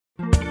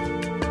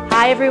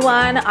Hi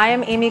everyone, I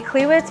am Amy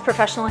Klewitz,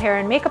 professional hair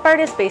and makeup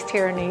artist based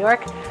here in New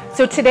York.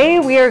 So today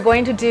we are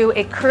going to do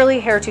a curly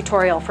hair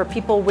tutorial for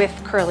people with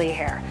curly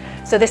hair.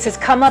 So this has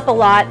come up a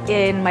lot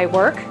in my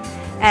work,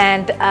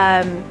 and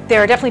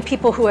there are definitely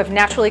people who have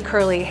naturally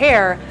curly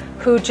hair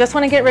who just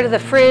want to get rid of the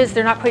frizz.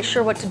 They're not quite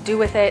sure what to do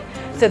with it.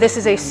 So this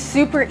is a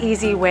super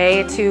easy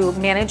way to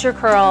manage your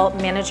curl,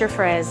 manage your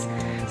frizz.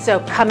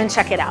 So come and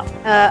check it out.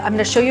 I'm going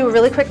to show you a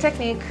really quick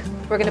technique.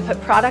 We're going to put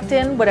product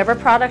in, whatever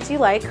product you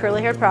like,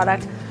 curly hair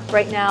product.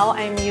 Right now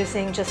I'm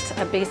using just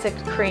a basic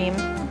cream.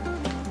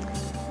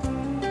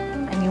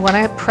 And you want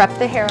to prep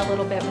the hair a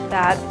little bit with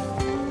that.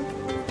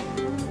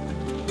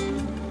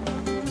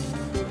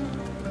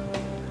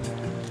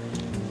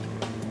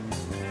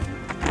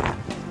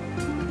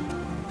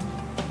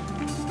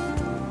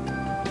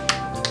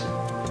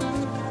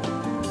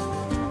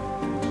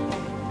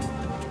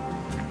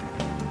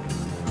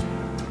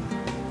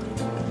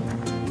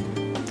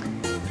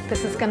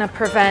 This is going to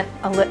prevent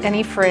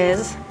any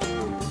frizz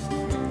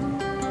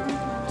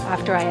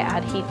after I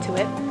add heat to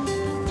it.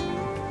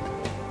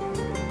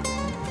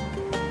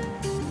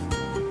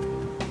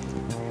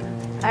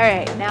 All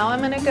right, now I'm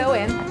going to go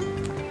in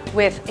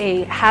with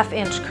a 1/2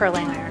 inch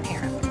curling iron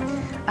here.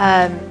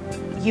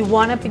 You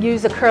want to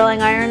use a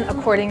curling iron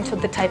according to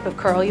the type of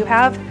curl you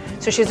have.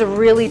 So she has a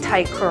really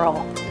tight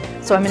curl,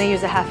 so I'm going to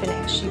use a 1/2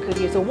 inch. You could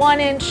use a 1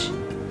 inch.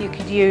 You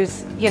could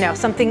use,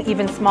 something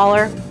even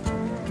smaller.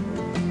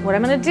 What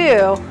I'm going to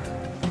do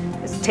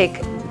is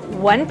take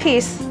one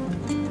piece,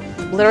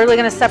 literally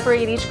going to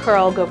separate each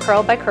curl, go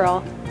curl by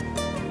curl,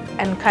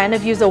 and kind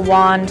of use a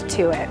wand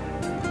to it.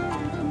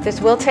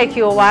 This will take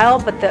you a while,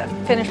 but the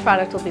finished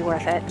product will be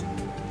worth it.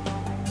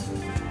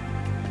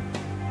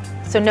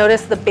 So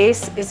notice the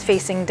base is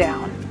facing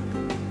down.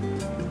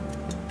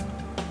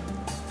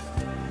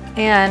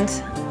 And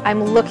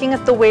I'm looking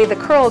at the way the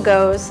curl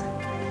goes,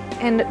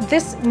 and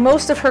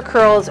most of her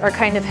curls are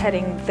kind of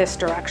heading this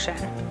direction.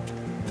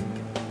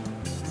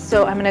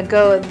 So I'm going to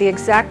go the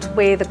exact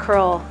way the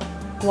curl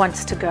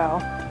wants to go.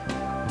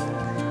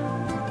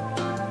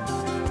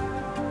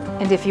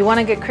 And if you want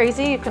to get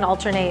crazy, you can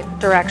alternate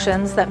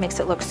directions. That makes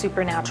it look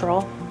super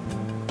natural.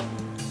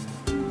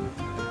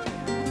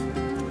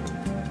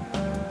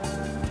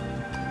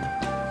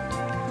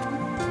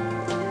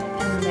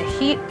 And the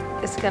heat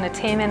is going to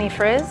tame any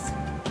frizz.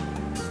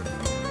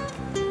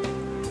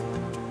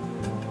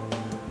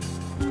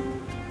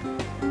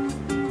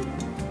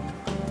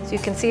 So you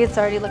can see it's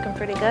already looking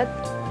pretty good.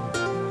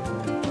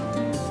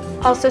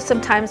 Also,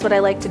 sometimes what I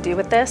like to do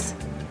with this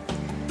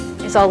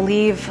is I'll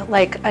leave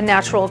like a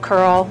natural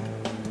curl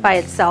by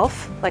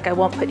itself, like I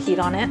won't put heat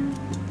on it.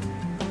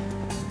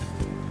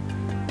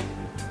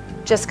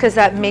 Just because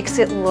that makes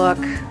it look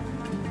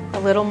a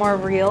little more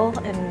real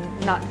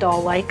and not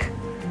doll-like.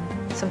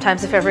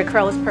 Sometimes if every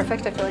curl is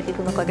perfect, I feel like you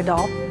can look like a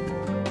doll.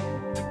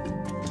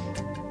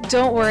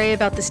 Don't worry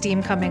about the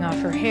steam coming off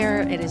her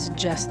hair, it is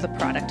just the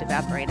product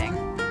evaporating.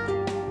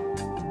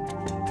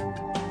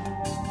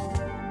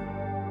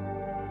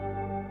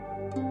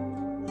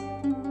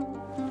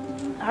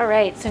 All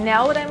right, so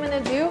now what I'm going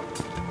to do,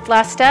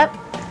 last step,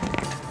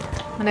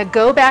 I'm going to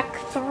go back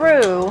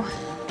through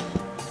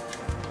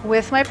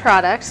with my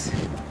products.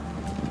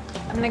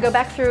 I'm going to go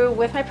back through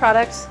with my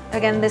products.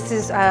 Again, this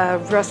is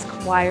Rusk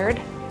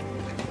Wired.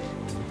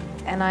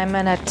 And I'm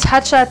going to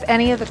touch up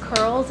any of the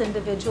curls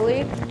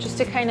individually, just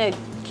to kind of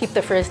keep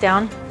the frizz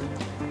down.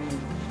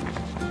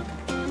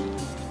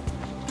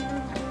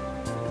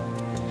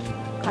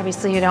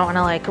 Obviously, you don't want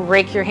to like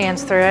rake your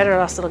hands through it or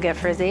else it'll get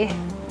frizzy.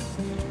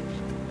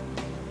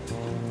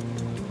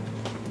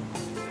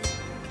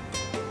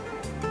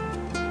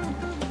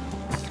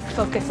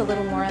 Focus a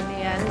little more on the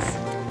ends.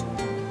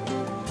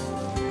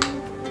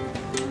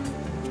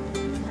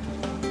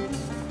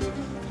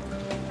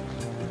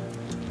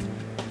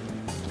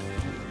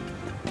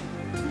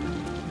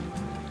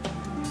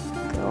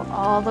 Go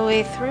all the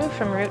way through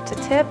from root to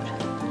tip,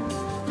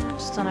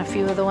 just on a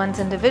few of the ones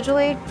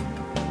individually.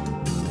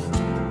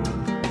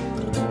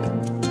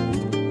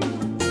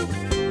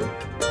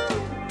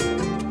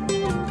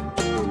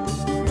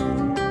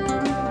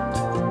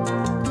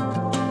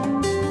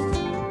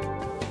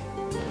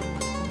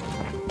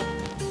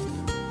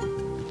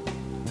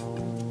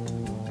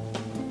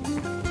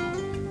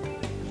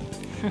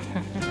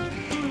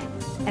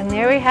 And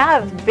there we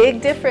have,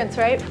 big difference,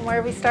 right, from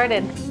where we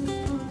started.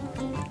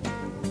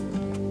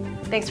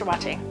 Thanks for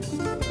watching.